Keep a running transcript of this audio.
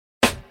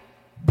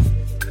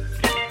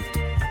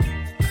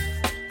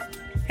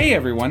Hey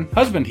everyone,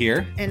 husband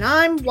here. And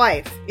I'm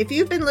wife. If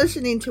you've been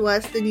listening to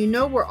us, then you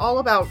know we're all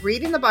about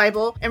reading the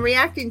Bible and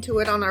reacting to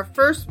it on our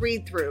first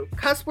read-through.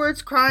 Cuss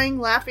words, crying,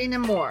 laughing,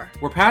 and more.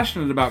 We're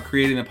passionate about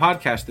creating a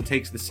podcast that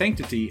takes the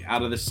sanctity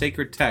out of the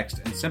sacred text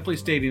and simply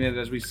stating it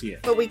as we see it.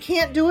 But we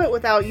can't do it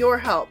without your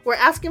help. We're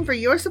asking for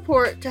your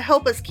support to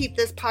help us keep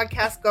this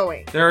podcast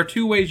going. There are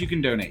two ways you can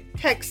donate.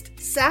 Text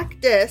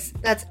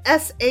SACDIS, that's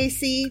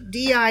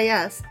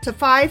SACDIS, to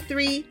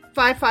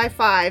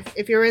 53555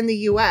 if you're in the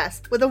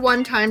U.S. with a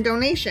one-time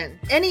donation.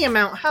 Any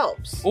amount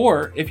helps.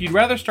 Or, if you'd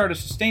rather start a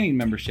sustaining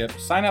membership,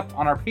 sign up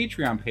on our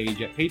Patreon page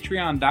at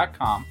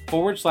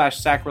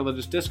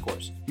patreon.com/sacrilegious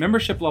discourse.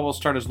 Membership levels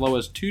start as low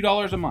as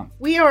 $2 a month.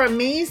 We are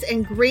amazed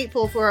and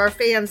grateful for our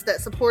fans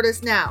that support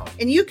us now,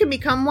 and you can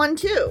become one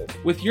too.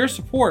 With your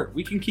support,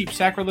 we can keep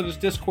Sacrilegious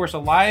Discourse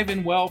alive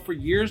and well for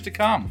years to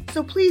come.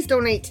 So please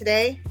donate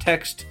today.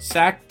 Text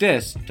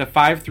SACDIS to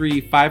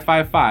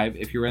 53555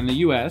 if you're in the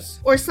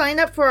U.S. Or sign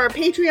up for our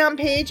Patreon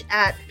page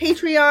at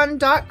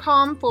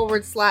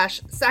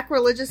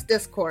patreon.com/sacrilegious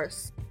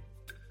discourse.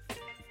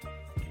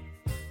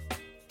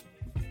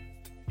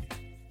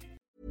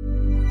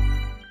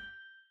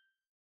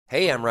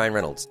 Hey, I'm Ryan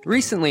Reynolds.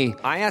 Recently,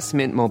 I asked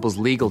Mint Mobile's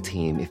legal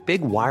team if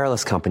big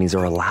wireless companies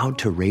are allowed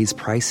to raise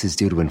prices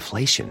due to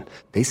inflation.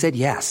 They said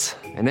yes.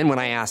 And then when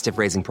I asked if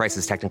raising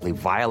prices technically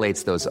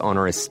violates those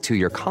onerous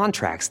two-year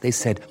contracts, they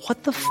said,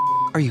 "What the f***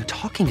 are you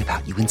talking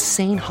about, you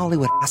insane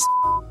Hollywood ass?"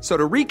 So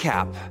to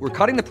recap, we're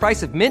cutting the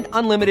price of Mint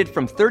Unlimited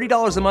from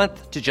 $30 a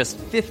month to just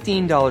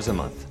 $15 a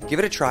month. Give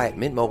it a try at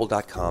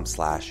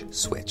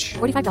mintmobile.com/switch.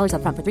 $45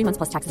 up front for 3 months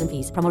plus taxes and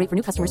fees. Promo rate for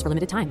new customers for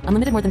limited time.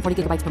 Unlimited more than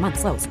 40 gigabytes per month.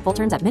 Slows full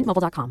terms at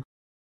mintmobile.com.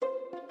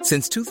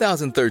 Since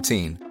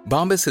 2013,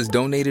 Bombas has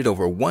donated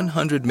over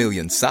 100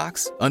 million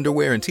socks,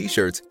 underwear, and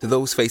T-shirts to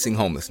those facing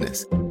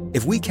homelessness.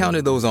 If we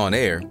counted those on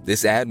air,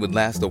 this ad would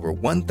last over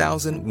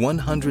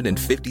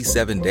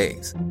 1,157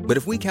 days. But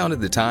if we counted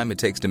the time it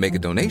takes to make a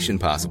donation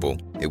possible,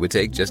 it would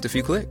take just a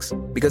few clicks.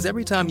 Because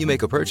every time you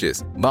make a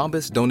purchase,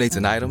 Bombas donates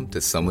an item to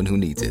someone who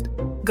needs it.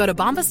 Go to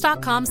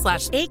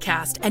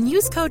bombas.com/ACAST and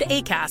use code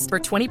ACAST for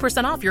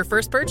 20% off your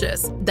first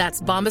purchase.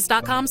 That's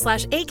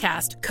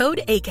bombas.com/ACAST,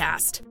 code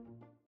ACAST.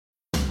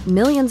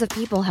 Millions of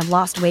people have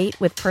lost weight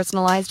with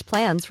personalized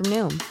plans from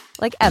Noom.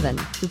 Like Evan,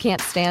 who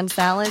can't stand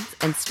salads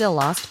and still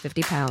lost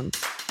 50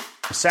 pounds.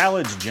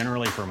 Salads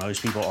generally for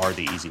most people are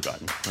the easy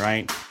button,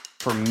 right?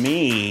 For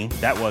me,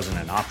 that wasn't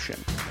an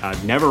option. I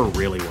never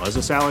really was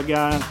a salad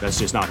guy. That's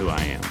just not who I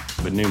am.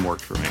 But Noom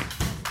worked for me.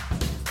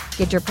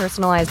 Get your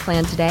personalized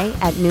plan today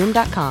at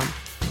Noom.com.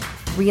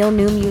 Real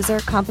Noom user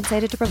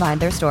compensated to provide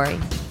their story.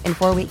 In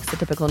 4 weeks, the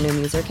typical Noom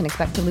user can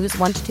expect to lose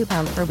 1 to 2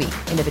 pounds per week.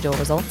 Individual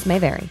results may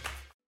vary.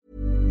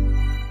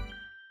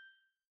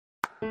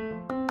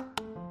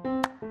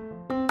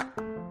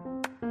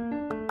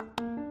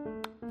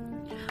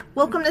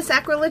 Welcome to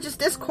Sacrilegious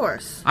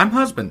Discourse. I'm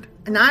husband.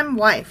 And I'm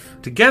wife.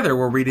 Together,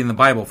 we're reading the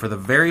Bible for the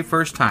very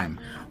first time.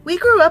 We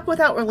grew up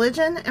without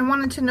religion and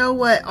wanted to know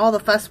what all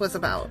the fuss was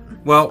about.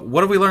 Well,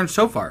 what have we learned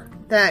so far?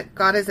 That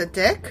God is a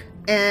dick,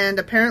 and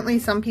apparently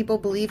some people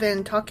believe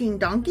in talking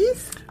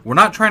donkeys? We're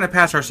not trying to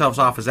pass ourselves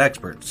off as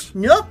experts.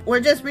 Nope,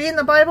 we're just reading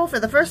the Bible for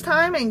the first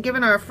time and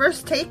giving our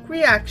first take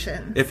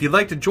reaction. If you'd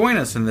like to join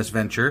us in this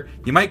venture,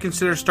 you might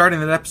consider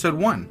starting at episode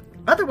 1.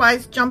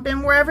 Otherwise, jump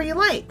in wherever you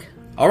like.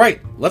 All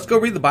right, let's go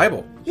read the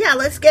Bible. Yeah,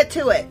 let's get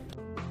to it.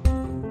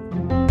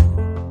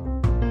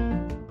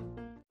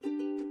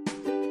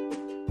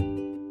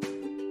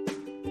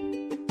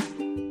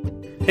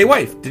 Hey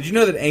wife, did you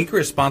know that Anchor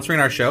is sponsoring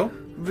our show?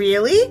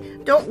 Really?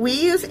 Don't we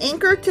use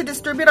Anchor to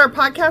distribute our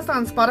podcast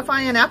on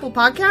Spotify and Apple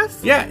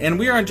Podcasts? Yeah, and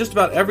we are on just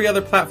about every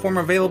other platform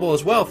available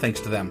as well, thanks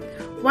to them.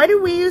 Why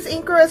do we use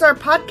Anchor as our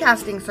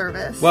podcasting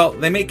service? Well,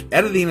 they make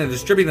editing and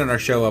distributing our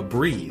show a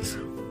breeze.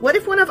 What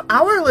if one of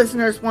our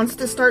listeners wants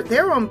to start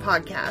their own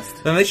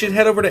podcast? Then they should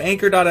head over to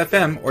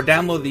anchor.fm or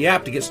download the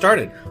app to get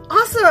started.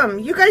 Awesome!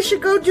 You guys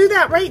should go do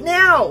that right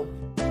now!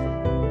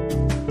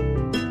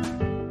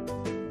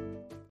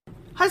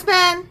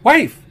 Husband!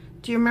 Wife!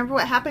 Do you remember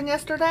what happened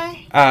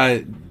yesterday?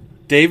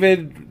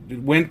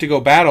 David went to go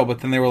battle,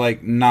 but then they were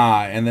like,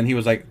 nah. And then he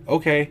was like,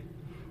 okay.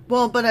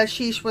 Well, but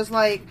Ashish was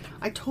like,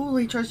 I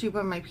totally trust you,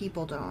 but my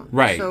people don't.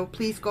 Right. So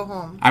please go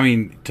home. I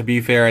mean, to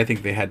be fair, I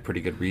think they had pretty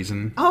good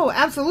reason. Oh,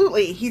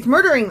 absolutely. He's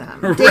murdering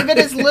them. Right. David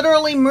is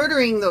literally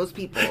murdering those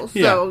people.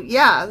 So,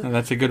 yeah. No,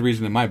 that's a good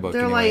reason in my book.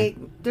 They're anyway.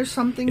 like, there's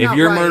something If not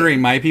you're right.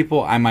 murdering my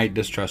people, I might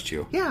distrust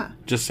you. Yeah.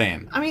 Just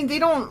saying. I mean, they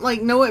don't,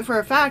 like, know it for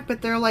a fact,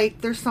 but they're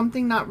like, there's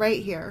something not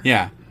right here.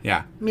 Yeah.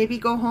 Maybe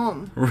go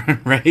home.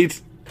 Right?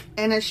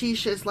 And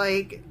Ashish is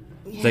like...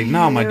 It's like,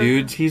 no, my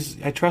dude,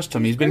 I trust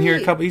him. He's been here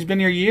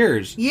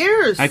years.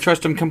 Years. I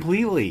trust him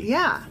completely.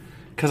 Yeah.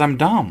 Because I'm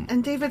dumb.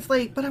 And David's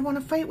like, but I want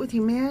to fight with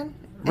you, man.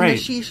 And Right.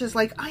 Ashish is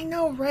like, I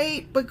know,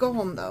 right? But go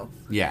home, though.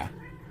 Yeah.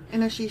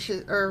 And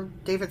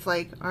David's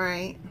like, all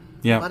right.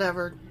 Yeah.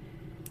 Whatever.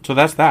 So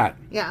that's that.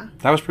 Yeah.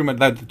 That was pretty much,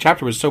 the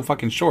chapter was so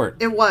fucking short.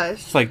 It was.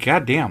 It's like,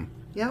 goddamn.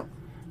 Yep.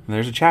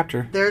 There's a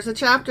chapter. There's a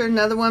chapter,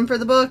 another one for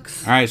the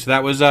books. All right, so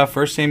that was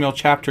 1 Samuel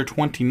chapter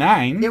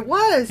 29. It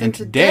was, and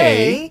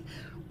today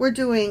we're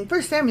doing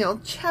 1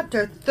 Samuel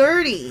chapter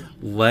 30.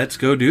 Let's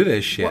go do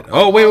this shit.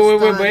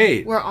 We're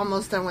Wait. We're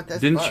almost done with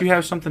this Didn't book. you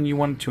have something you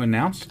wanted to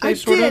announce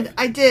today,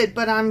 I did,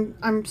 but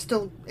I'm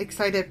still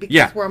excited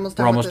because we're almost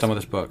done with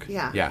this book.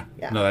 Yeah.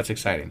 No, that's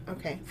exciting.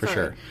 Okay. For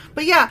sure.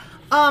 But yeah,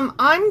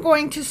 I'm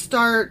going to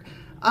start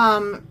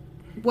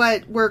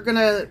what we're going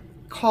to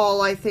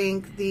call, I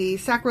think, the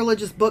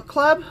Sacrilegious Book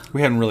Club.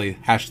 We haven't really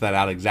hashed that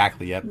out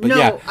exactly yet, but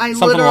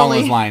something along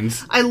those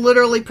lines. I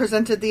literally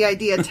presented the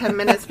idea 10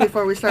 minutes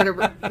before we started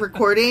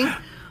recording.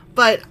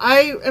 But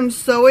I am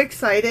so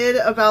excited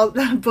about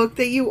that book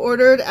that you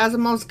ordered,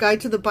 Asimov's Guide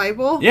to the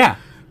Bible. Yeah.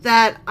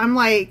 That I'm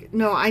like,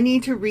 no, I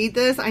need to read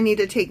this. I need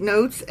to take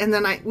notes, and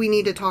then we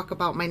need to talk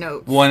about my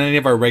notes. Well, and any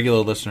of our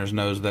regular listeners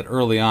knows that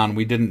early on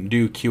we didn't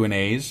do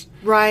Q&As.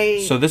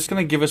 Right. So this is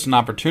going to give us an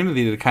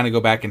opportunity to kind of go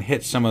back and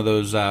hit some of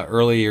those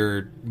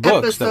earlier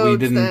books that we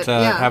didn't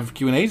have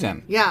Q&As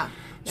in. Yeah.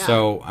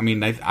 So, I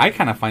mean, I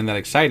kind of find that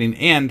exciting.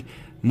 And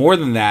more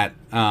than that,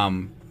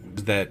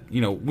 that,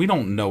 we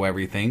don't know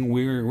everything.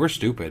 We're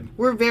stupid.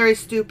 We're very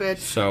stupid.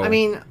 So, I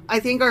mean,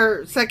 I think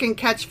our second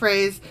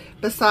catchphrase,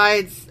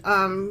 besides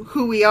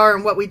who we are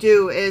and what we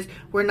do, is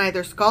we're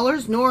neither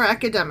scholars nor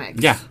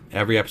academics. Yeah,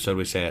 every episode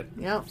we say it.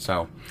 Yeah.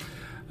 So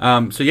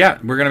yeah,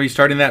 we're going to be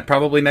starting that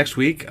probably next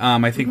week.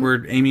 I think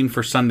we're aiming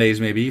for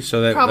Sundays maybe,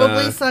 so that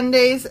probably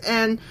Sundays,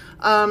 and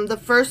the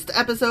first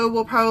episode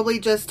will probably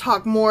just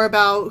talk more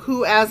about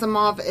who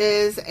Asimov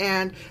is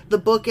and the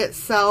book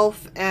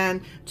itself,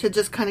 and to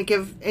just kind of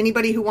give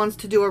anybody who wants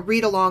to do a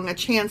read-along a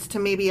chance to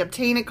maybe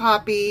obtain a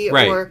copy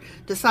or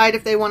decide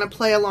if they want to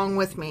play along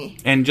with me.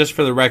 And just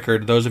for the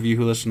record, those of you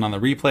who listen on the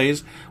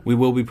replays, we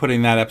will be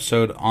putting that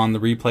episode on the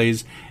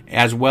replays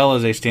as well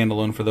as a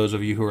standalone for those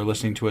of you who are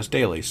listening to us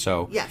daily.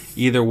 So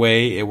either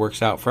way, it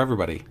works out for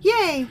everybody.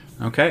 Yay!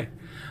 Okay.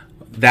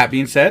 That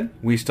being said,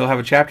 we still have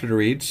a chapter to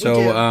read, so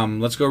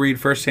let's go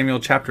read 1 Samuel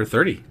chapter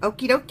 30.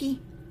 Okie dokie.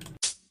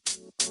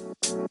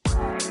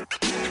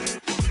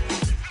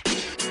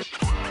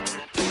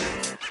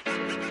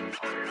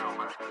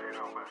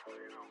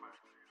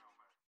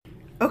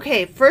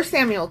 Okay, 1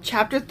 Samuel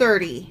chapter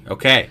 30.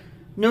 Okay.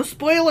 No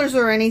spoilers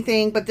or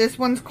anything, but this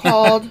one's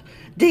called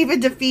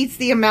David Defeats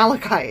the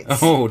Amalekites.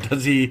 Oh,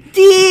 does he?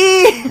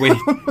 Wait,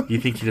 you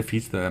think he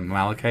defeats the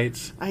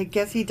Amalekites? I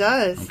guess he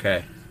does.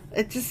 Okay.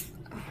 It just,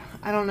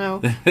 I don't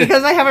know.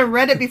 Because I haven't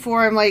read it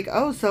before, I'm like,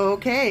 oh, so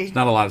okay. There's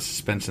not a lot of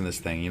suspense in this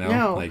thing,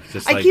 No. Like,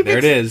 just there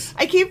it is.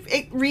 I keep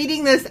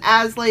reading this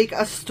as like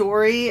a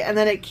story, and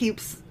then it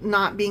keeps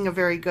not being a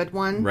very good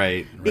one.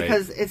 Right.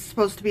 Because it's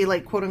supposed to be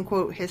like, quote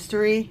unquote,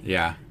 history.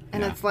 Yeah.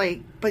 And it's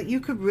like, but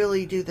you could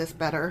really do this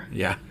better.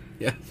 Yeah.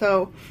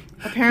 So,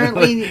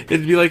 apparently...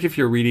 It'd be like if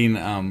you're reading,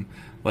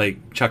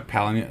 like, Chuck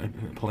Palahniuk?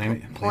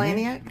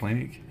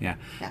 Yeah.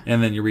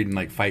 And then you're reading,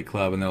 like, Fight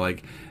Club, and they're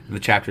like, the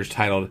chapter's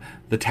titled,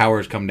 The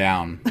Towers Come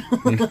Down.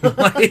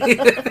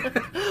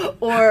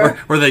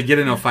 or they get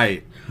in a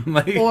fight.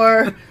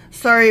 Or,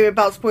 sorry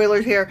about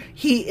spoilers here,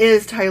 he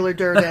is Tyler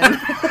Durden.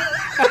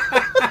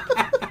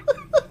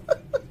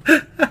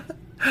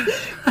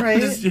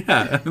 Right?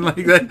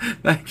 Like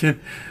that can...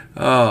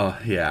 Oh,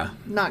 yeah.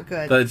 Not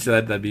good.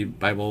 That'd be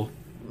Bible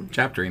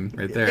chaptering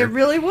right there. It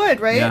really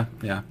would, right?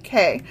 Yeah.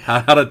 Okay.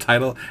 How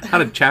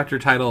to chapter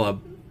title a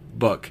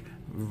book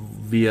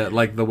via,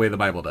 like, the way the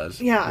Bible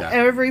does. Yeah,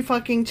 every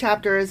fucking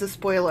chapter is a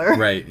spoiler.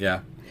 Right,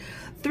 yeah.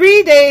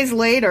 3 days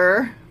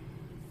later,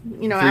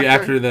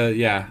 after the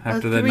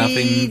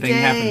nothing thing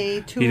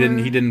happened, tour.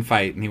 he didn't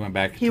fight, and he went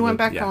back. He went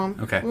back home.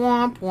 Okay.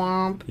 Womp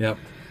womp. Yep.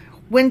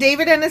 When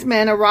David and his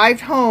men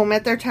arrived home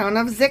at their town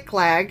of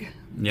Ziklag,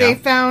 they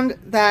found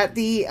that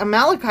the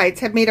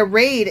Amalekites had made a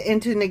raid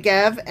into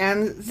Negev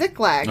and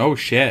Ziklag. Oh,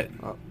 shit.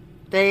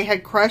 They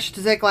had crushed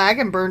Ziklag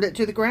and burned it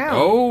to the ground.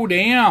 Oh,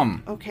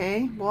 damn.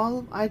 Okay,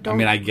 well, I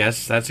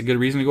guess that's a good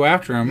reason to go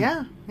after him.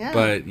 Yeah.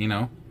 But,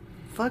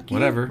 fuck you,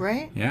 whatever.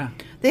 Right? Yeah.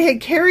 They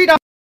had carried off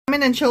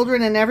women and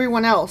children and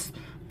everyone else,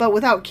 but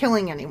without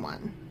killing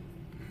anyone.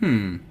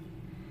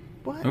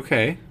 What?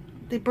 Okay.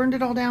 They burned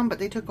it all down, but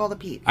they took all the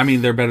peat. I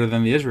mean, they're better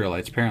than the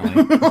Israelites, apparently.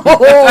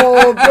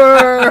 Oh,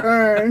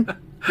 burn!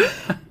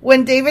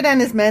 When David and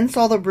his men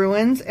saw the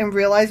ruins and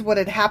realized what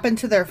had happened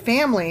to their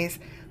families,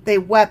 they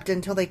wept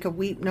until they could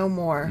weep no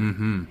more.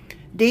 Mm-hmm.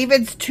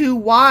 David's 2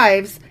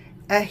 wives,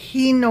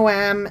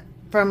 Ahinoam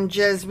from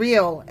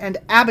Jezreel and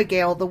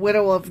Abigail, the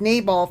widow of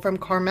Nabal from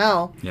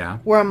Carmel,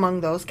 were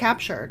among those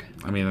captured.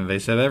 I mean, they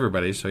said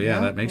everybody, so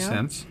that makes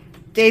sense.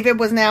 David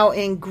was now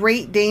in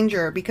great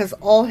danger because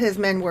all his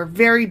men were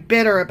very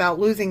bitter about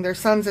losing their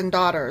sons and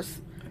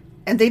daughters.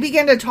 And they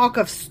began to talk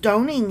of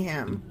stoning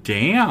him.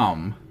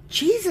 Damn.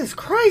 Jesus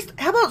Christ.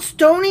 How about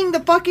stoning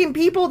the fucking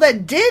people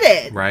that did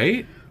it?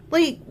 Right?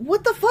 Like,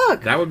 what the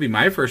fuck? That would be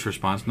my first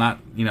response. Not,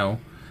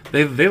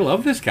 they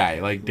love this guy.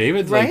 Like,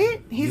 David's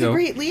right? He's a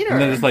great leader. And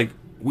then it's like,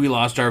 we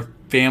lost our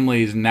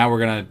families, and now we're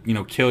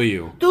gonna, kill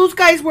you. Those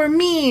guys were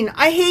mean.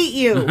 I hate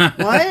you.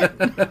 What?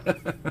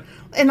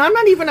 And I'm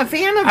not even a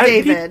fan of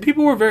David.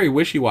 People were very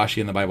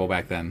wishy-washy in the Bible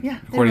back then. Yeah,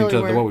 according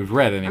really to what we've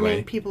read, anyway. I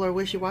mean, people are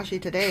wishy-washy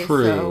today.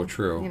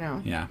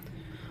 True. Yeah.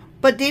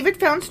 But David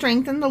found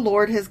strength in the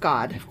Lord his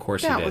God. Of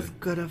course he did. That was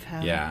good of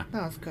him. Yeah.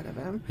 That was good of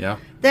him. Yeah.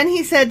 Then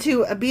he said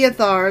to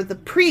Abiathar, the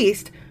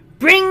priest,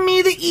 bring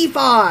me the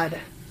ephod.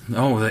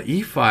 Oh, the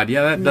ephod.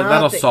 Yeah,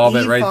 that'll solve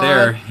it right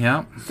there.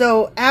 Yeah.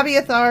 So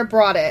Abiathar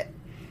brought it.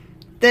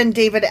 Then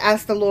David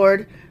asked the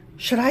Lord,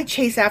 should I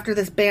chase after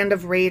this band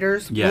of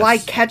raiders? Yes. Will I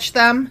catch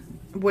them?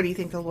 What do you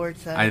think the Lord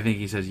said? I think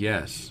he says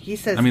yes. He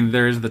says... I mean,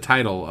 there is the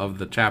title of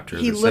the chapter.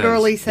 He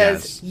literally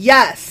says,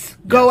 yes,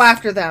 go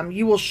after them.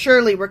 You will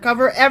surely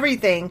recover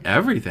everything.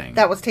 Everything.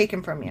 That was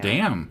taken from you.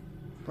 Damn.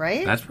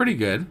 Right? That's pretty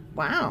good.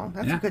 Wow,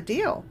 that's a good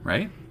deal.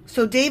 Right?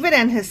 So David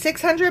and his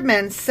 600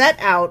 men set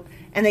out,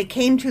 and they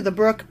came to the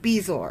brook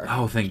Bezor.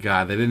 Oh, thank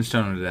God. They didn't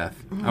stone him to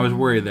death. I was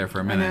worried there for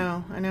a minute.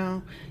 I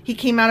know. He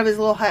came out of his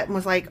little hut and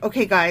was like,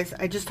 okay, guys,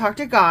 I just talked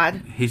to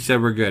God. He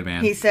said we're good,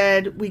 man. He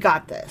said, we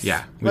got this.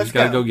 Yeah. We just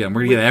got to go get him.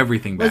 We're going to get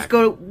everything back. Let's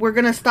go. We're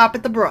going to stop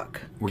at the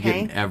brook. We're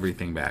getting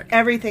everything back.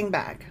 Everything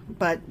back.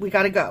 But we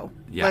got to go.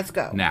 Yeah. Let's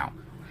go. Now.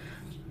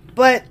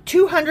 But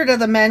 200 of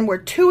the men were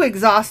too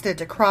exhausted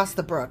to cross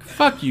the brook.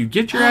 Fuck you.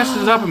 Get your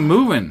asses up and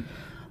moving.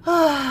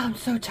 Oh, I'm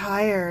so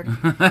tired.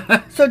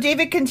 So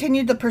David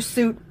continued the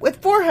pursuit with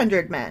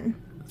 400 men.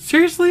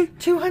 Seriously?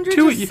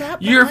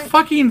 200 Your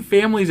fucking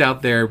family's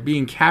out there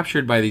being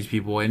captured by these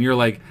people, and you're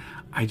like,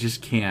 I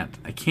just can't.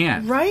 I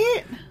can't.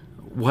 Right?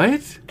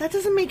 What? That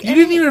doesn't make You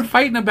didn't even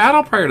fight in a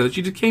battle prior to this.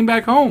 You just came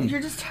back home. You're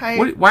just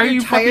tired. Why are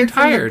you fucking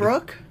tired? From the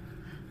brook?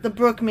 The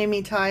brook made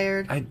me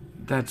tired.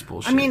 That's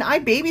bullshit. I mean, I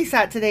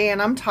babysat today, and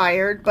I'm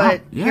tired,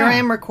 but here I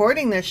am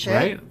recording this shit.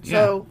 Right?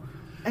 So... Yeah.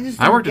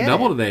 I worked a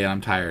double today and I'm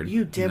tired.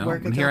 You did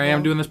work a double. And here I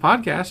am doing this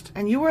podcast.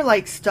 And you were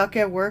like stuck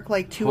at work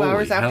like 2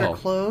 hours after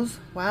close?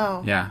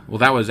 Wow. Yeah. Well,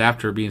 that was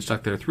after being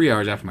stuck there 3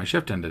 hours after my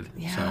shift ended.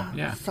 Yeah. So,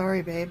 yeah.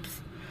 Sorry,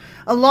 babes.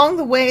 Along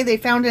the way, they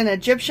found an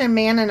Egyptian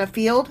man in a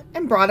field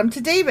and brought him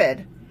to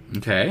David.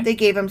 Okay. They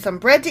gave him some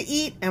bread to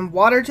eat and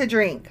water to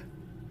drink.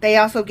 They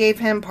also gave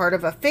him part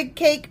of a fig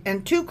cake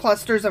and 2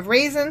 clusters of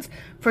raisins,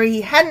 for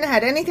he hadn't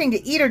had anything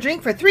to eat or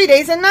drink for 3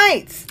 days and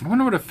nights. I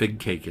wonder what a fig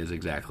cake is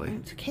exactly.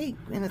 It's a cake,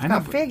 and it's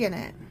got fig in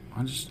it.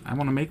 I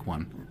want to make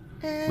one.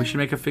 We should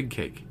make a fig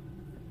cake.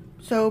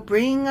 So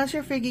bring us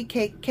your figgy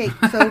cake.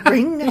 So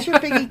bring us your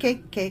figgy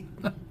cake.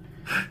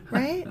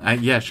 Right?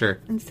 Yeah, sure.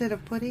 Instead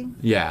of pudding?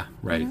 Yeah,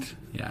 right.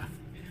 Yeah.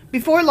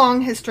 Before long,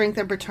 his strength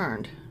had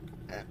returned.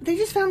 They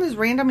just found this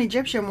random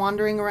Egyptian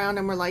wandering around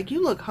and were like,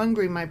 you look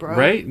hungry, my bro.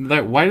 Right?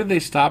 Like, why did they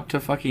stop to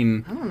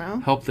fucking I don't know.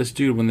 Help this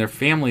dude when their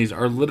families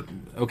are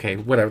okay,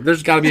 whatever.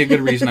 There's got to be a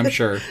good reason, I'm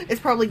sure. It's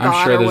probably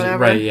God or whatever.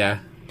 Right, yeah.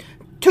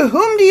 To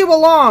whom do you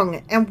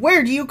belong and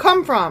where do you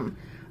come from?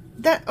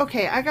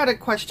 Okay, I got to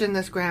question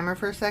this grammar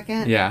for a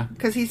second. Yeah.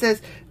 Because he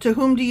says, to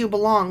whom do you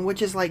belong,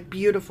 which is like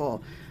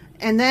beautiful.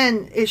 And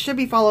then it should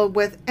be followed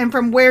with, and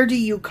from where do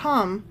you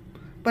come?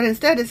 But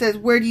instead it says,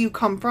 where do you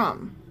come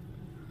from?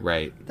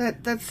 Right.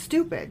 That's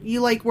stupid.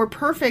 You were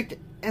perfect,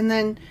 and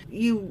then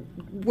you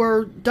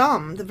were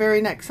dumb the very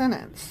next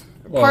sentence.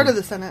 Well, part of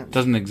the sentence.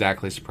 Doesn't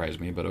exactly surprise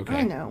me, but okay.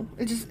 I know.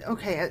 It just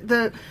okay.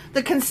 The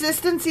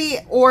consistency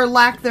or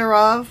lack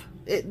thereof,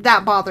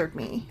 that bothered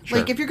me. Sure.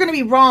 Like if you're going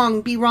to be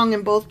wrong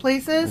in both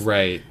places.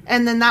 Right.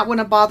 And then that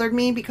wouldn't have bothered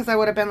me because I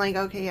would have been like,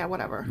 okay, yeah,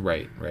 whatever.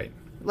 Right.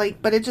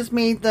 But it just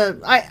made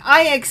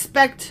I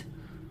expect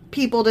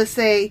people to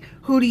say,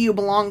 who do you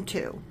belong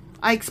to?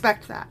 I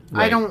expect that.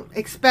 Right. I don't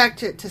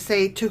expect it to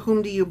say, to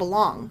whom do you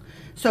belong?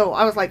 So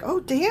I was like, oh,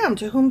 damn,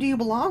 to whom do you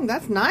belong?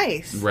 That's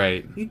nice.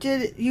 Right. You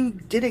did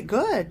it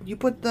good. You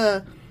put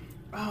I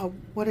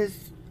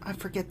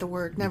forget the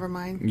word. Never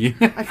mind. Yeah.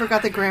 I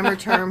forgot the grammar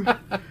term.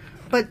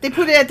 But they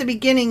put it at the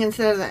beginning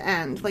instead of the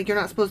end. Like, you're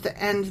not supposed to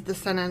end the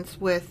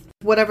sentence with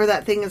whatever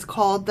that thing is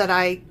called that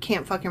I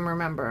can't fucking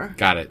remember.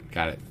 Got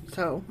it.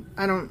 So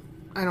I don't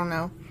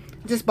know.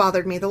 It just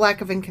bothered me. The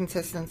lack of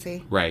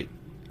inconsistency. Right.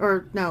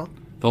 Or, no.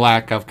 The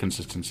lack of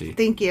consistency.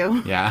 Thank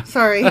you. Yeah.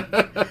 Sorry.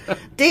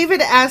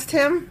 David asked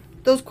him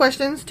those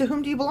questions. To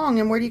whom do you belong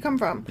and where do you come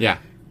from? Yeah.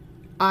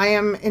 I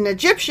am an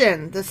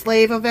Egyptian, the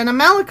slave of an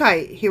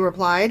Amalekite, he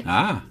replied.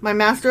 My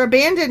master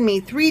abandoned me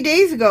 3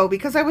 days ago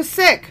because I was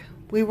sick.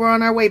 We were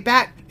on our way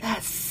back.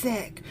 That's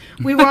sick.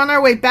 We were on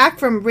our way back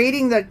from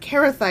raiding the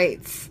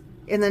Kerethites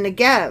in the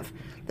Negev,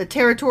 the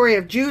territory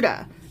of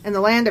Judah, and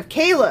the land of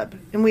Caleb,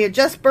 and we had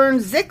just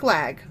burned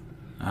Ziklag.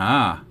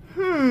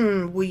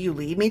 Will you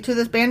lead me to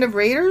this band of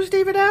raiders?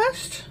 David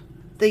asked.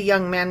 The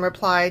young man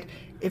replied,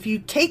 if you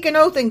take an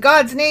oath in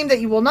God's name that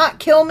you will not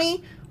kill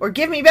me or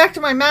give me back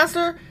to my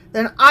master,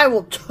 then I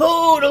will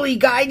totally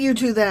guide you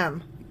to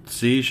them.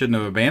 See, you shouldn't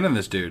have abandoned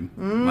this dude.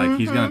 Mm-hmm. Like,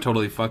 he's going to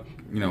totally fuck,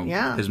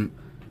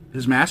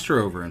 his master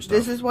over and stuff.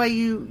 This is why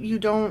you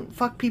don't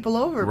fuck people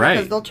over, right?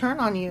 Because they'll turn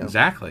on you.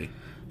 Exactly.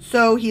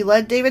 So he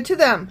led David to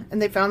them,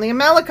 and they found the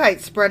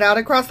Amalekites spread out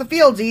across the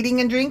fields, eating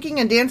and drinking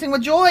and dancing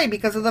with joy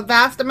because of the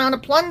vast amount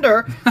of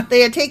plunder they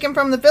had taken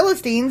from the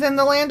Philistines and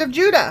the land of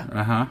Judah.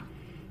 Uh-huh.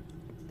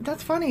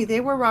 That's funny. They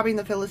were robbing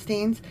the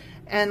Philistines,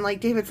 and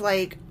like David's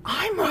like,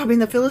 I'm robbing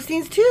the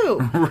Philistines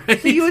too.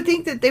 Right. So you would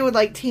think that they would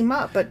like team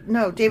up, but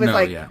no, David's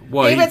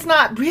Well, David's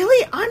not,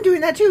 really? I'm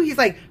doing that too. He's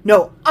like,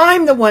 no,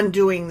 I'm the one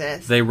doing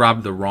this. They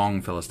robbed the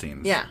wrong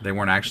Philistines. Yeah. They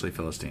weren't actually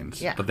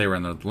Philistines. Yeah. But they were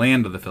in the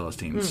land of the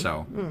Philistines,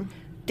 so...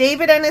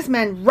 David and his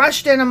men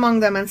rushed in among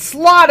them and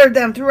slaughtered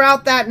them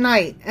throughout that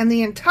night and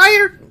the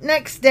entire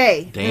next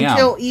day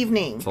until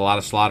evening. It's a lot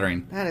of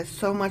slaughtering. That is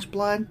so much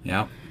blood.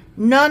 Yep.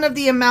 None of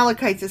the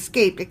Amalekites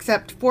escaped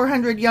except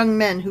 400 young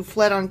men who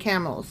fled on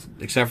camels.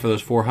 Except for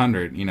those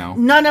 400, you know.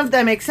 None of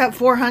them except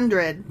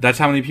 400. That's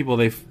how many people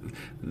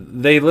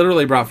they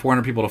literally brought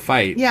 400 people to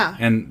fight. Yeah.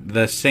 And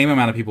the same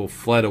amount of people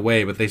fled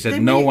away, but they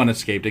said no one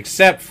escaped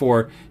except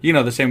for,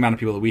 the same amount of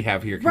people that we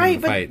have here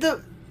coming to fight. Right,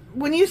 but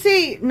when you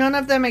say none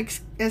of them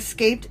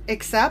escaped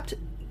except,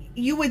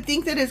 you would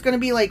think that it's going to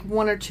be like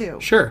one or two.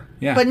 Sure,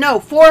 yeah. But no,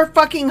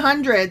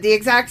 400, the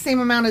exact same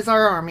amount as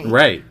our army.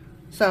 Right.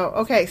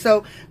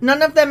 So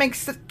none of them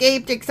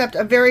escaped except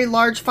a very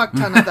large fuck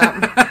ton of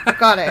them.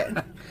 Got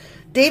it.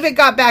 David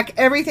got back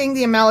everything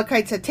the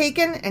Amalekites had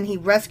taken, and he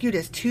rescued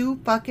his 2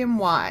 fucking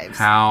wives.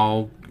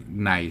 How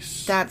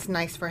nice. That's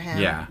nice for him.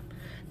 Yeah.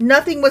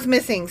 Nothing was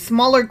missing.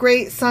 Small or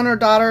great, son or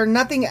daughter,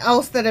 nothing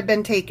else that had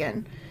been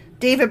taken.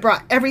 David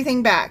brought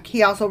everything back.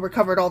 He also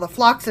recovered all the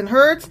flocks and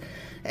herds,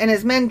 and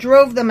his men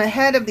drove them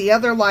ahead of the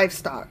other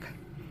livestock.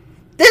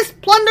 This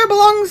plunder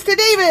belongs to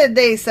David,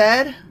 they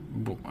said.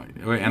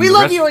 And we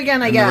love you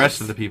again, I guess. The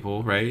rest of the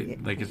people,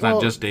 right? Like, it's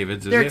not just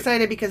David's, They're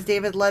excited because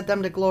David led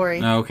them to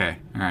glory. Oh, okay.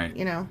 All right.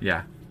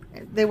 Yeah.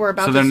 They were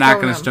about to stone him. So they're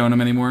not going to stone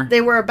him anymore?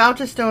 They were about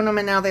to stone him,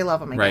 and now they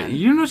love him again. Right.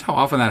 You notice how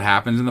often that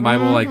happens in the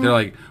Bible? Mm-hmm. Like, they're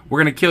like,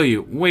 we're going to kill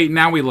you. Wait,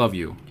 now we love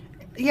you.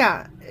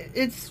 Yeah.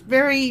 It's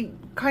very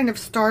kind of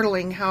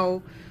startling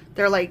how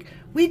they're like,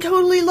 we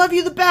totally love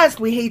you the best.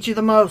 We hate you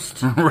the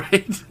most.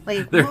 Right.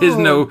 Like, there is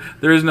no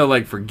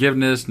like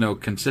forgiveness, no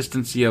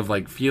consistency of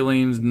like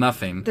feelings,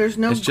 nothing. There's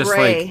no it's just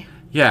gray. Like,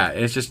 yeah,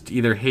 it's just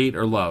either hate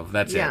or love.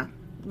 That's it.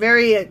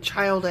 Very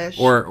childish.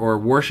 Or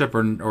worship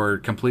or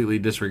completely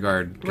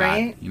disregard God.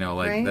 Right.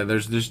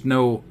 There's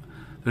no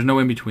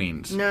in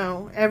betweens.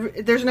 No,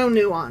 there's no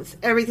nuance.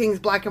 Everything's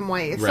black and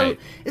white.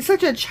 It's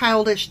such a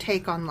childish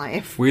take on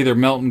life. We're either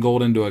melting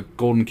gold into a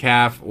golden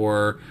calf,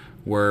 or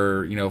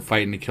we're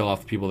fighting to kill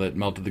off the people that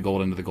melted the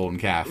gold into the golden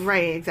calf.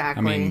 Right, exactly.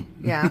 I mean,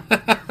 yeah.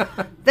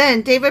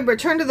 Then David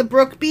returned to the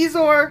brook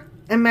Bezor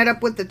and met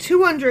up with the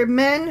 200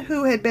 men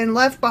who had been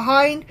left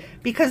behind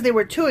because they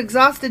were too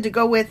exhausted to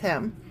go with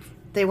him.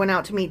 They went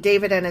out to meet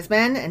David and his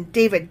men, and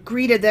David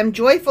greeted them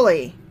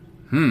joyfully.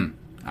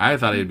 I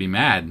thought he'd be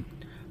mad.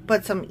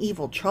 But some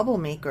evil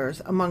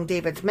troublemakers among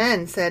David's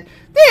men said,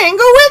 they didn't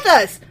go with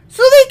us,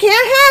 so they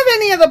can't have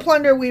any of the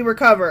plunder we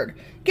recovered.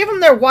 Give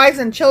them their wives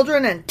and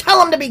children and tell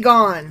them to be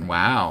gone.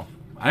 Wow.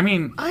 I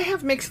mean... I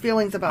have mixed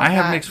feelings about that. I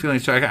have mixed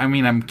feelings, too. I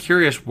mean, I'm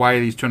curious why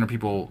these 200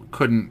 people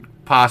couldn't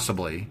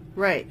possibly.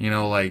 Right.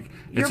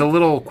 It's a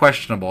little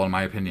questionable, in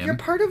my opinion. You're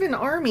part of an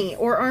army,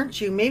 or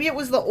aren't you? Maybe it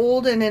was the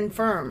old and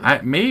infirm.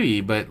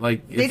 Maybe, but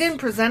like... They didn't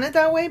present it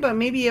that way, but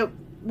maybe it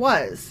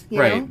was. You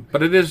know?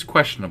 But it is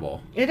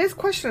questionable. It is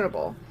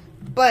questionable.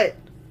 But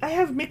I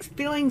have mixed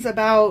feelings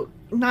about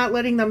not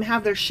letting them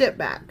have their shit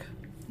back.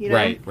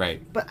 Right.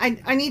 But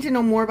I need to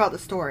know more about the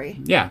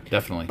story. Yeah,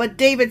 definitely. But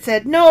David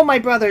said, no, my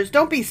brothers,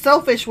 don't be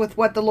selfish with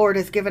what the Lord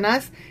has given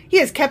us. He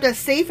has kept us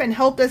safe and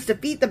helped us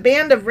defeat the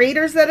band of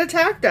raiders that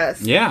attacked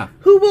us. Yeah.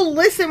 Who will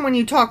listen when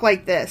you talk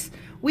like this?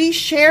 We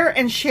share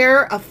and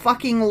share a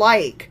fucking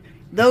like.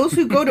 Those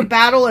who go to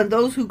battle and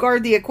those who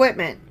guard the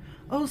equipment.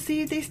 Oh,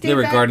 see, they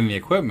were guarding the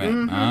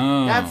equipment. Mm-hmm.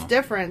 Oh. That's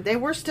different. They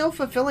were still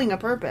fulfilling a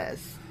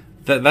purpose.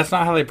 That's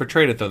not how they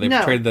portrayed it, though. They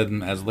portrayed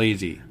them as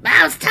lazy.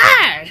 I was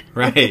tired!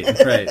 Right.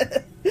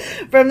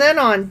 From then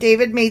on,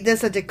 David made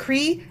this a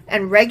decree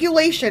and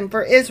regulation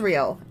for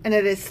Israel, and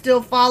it is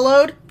still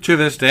followed... To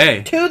this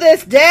day.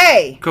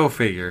 Go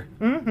figure.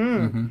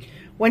 Mm-hmm.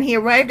 When he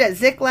arrived at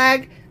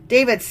Ziklag,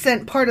 David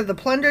sent part of the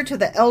plunder to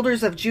the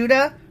elders of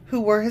Judah,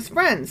 who were his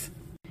friends.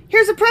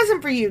 Here's a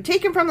present for you,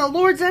 taken from the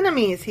Lord's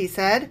enemies, he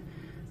said.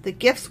 The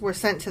gifts were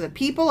sent to the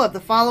people of the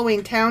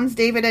following towns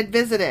David had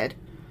visited.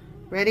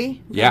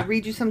 Ready? I'm going to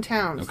read you some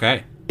towns.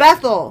 Okay.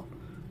 Bethel,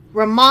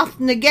 Ramoth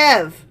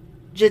Negev,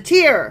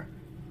 Jatir,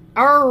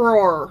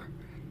 Aror,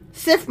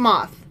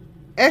 Sifmoth,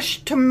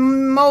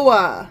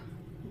 Eshtemoa,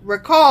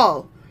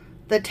 Rakal,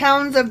 the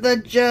towns of the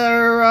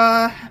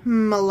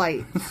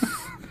Jerahmeelites,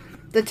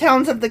 the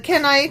towns of the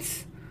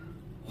Kenites,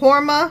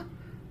 Hormah,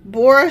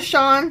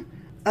 Borashan,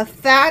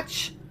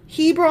 Athach,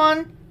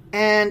 Hebron,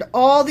 and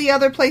all the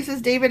other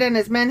places David and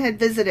his men had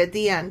visited.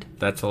 The end.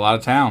 That's a lot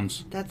of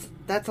towns. That's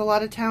a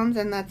lot of towns,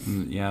 and that's...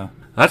 Yeah.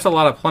 That's a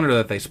lot of plunder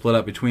that they split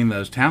up between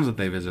those towns that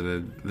they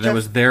visited. That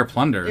was their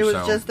plunder. It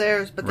was just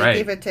theirs, but they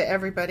gave it to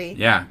everybody.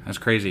 Yeah, that's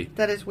crazy.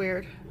 That is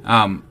weird.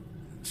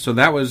 So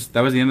that was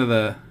the end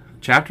of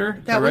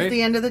chapter. That was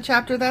the end of the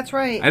chapter. That's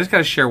right. I just got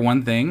to share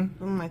one thing.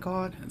 Oh my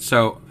god.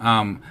 So,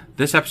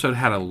 this episode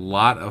had a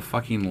lot of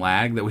fucking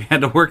lag that we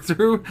had to work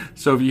through.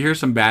 So if you heard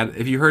some bad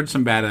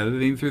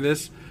editing through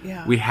this,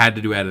 we had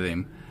to do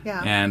editing.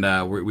 Yeah.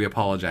 And we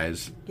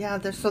apologize. Yeah.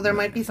 There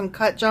might be some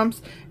cut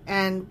jumps,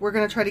 and we're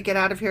gonna try to get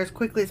out of here as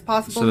quickly as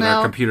possible so that now.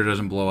 our computer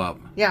doesn't blow up.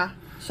 Yeah.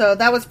 So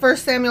that was 1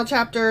 Samuel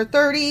chapter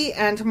 30,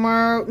 and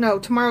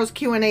tomorrow's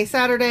Q&A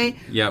Saturday.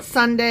 Yep.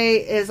 Sunday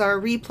is our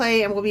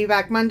replay, and we'll be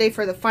back Monday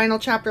for the final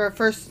chapter of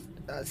 1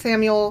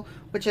 Samuel,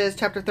 which is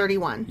chapter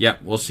 31.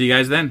 Yep. We'll see you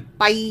guys then.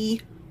 Bye.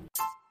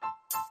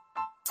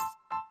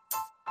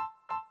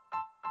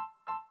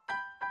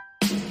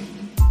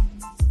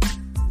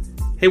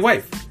 Hey,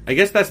 wife, I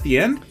guess that's the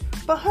end?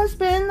 But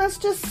husband, that's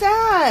just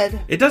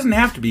sad. It doesn't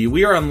have to be.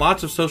 We are on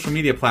lots of social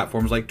media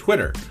platforms like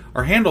Twitter.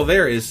 Our handle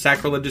there is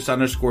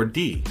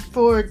sacrilegious_D.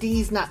 For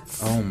D's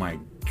nuts. Oh my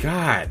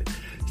god.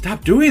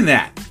 Stop doing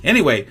that.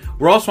 Anyway,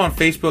 we're also on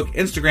Facebook,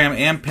 Instagram,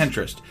 and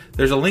Pinterest.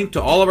 There's a link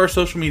to all of our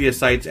social media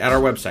sites at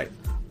our website.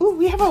 Ooh,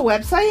 we have a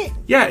website?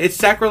 Yeah, it's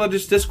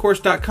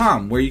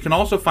sacrilegiousdiscourse.com, where you can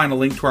also find a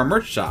link to our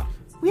merch shop.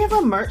 We have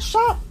a merch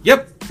shop?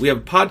 Yep, we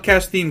have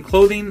podcast-themed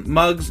clothing,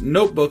 mugs,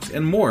 notebooks,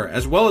 and more,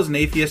 as well as an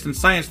atheist and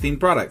science-themed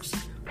products.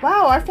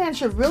 Wow, our fans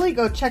should really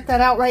go check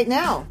that out right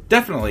now.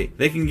 Definitely.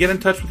 They can get in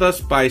touch with us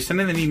by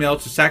sending an email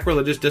to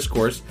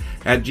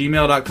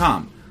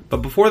sacrilegiousdiscourse@gmail.com. But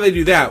before they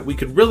do that, we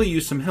could really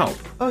use some help.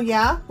 Oh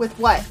yeah? With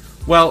what?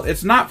 Well,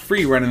 it's not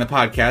free running the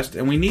podcast,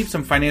 and we need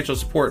some financial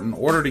support in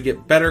order to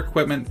get better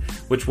equipment,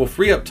 which will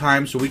free up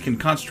time so we can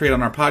concentrate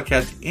on our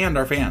podcast and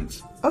our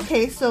fans.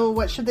 Okay, so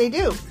what should they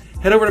do?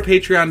 Head over to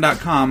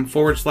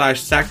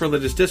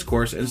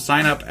patreon.com/sacrilegiousdiscourse and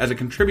sign up as a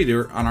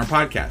contributor on our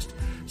podcast.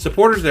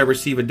 Supporters there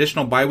receive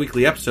additional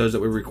bi-weekly episodes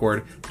that we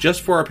record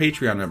just for our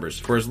Patreon members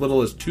for as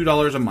little as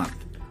 $2 a month.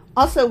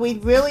 Also,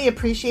 we'd really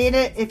appreciate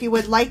it if you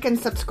would like and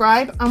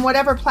subscribe on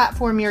whatever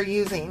platform you're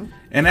using.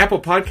 And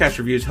Apple Podcast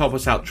reviews help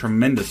us out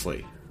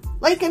tremendously.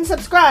 Like and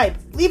subscribe.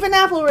 Leave an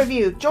Apple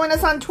review. Join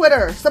us on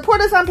Twitter.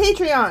 Support us on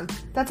Patreon.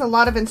 That's a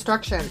lot of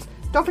instructions.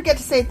 Don't forget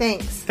to say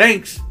thanks.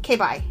 Thanks. Okay,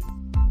 bye.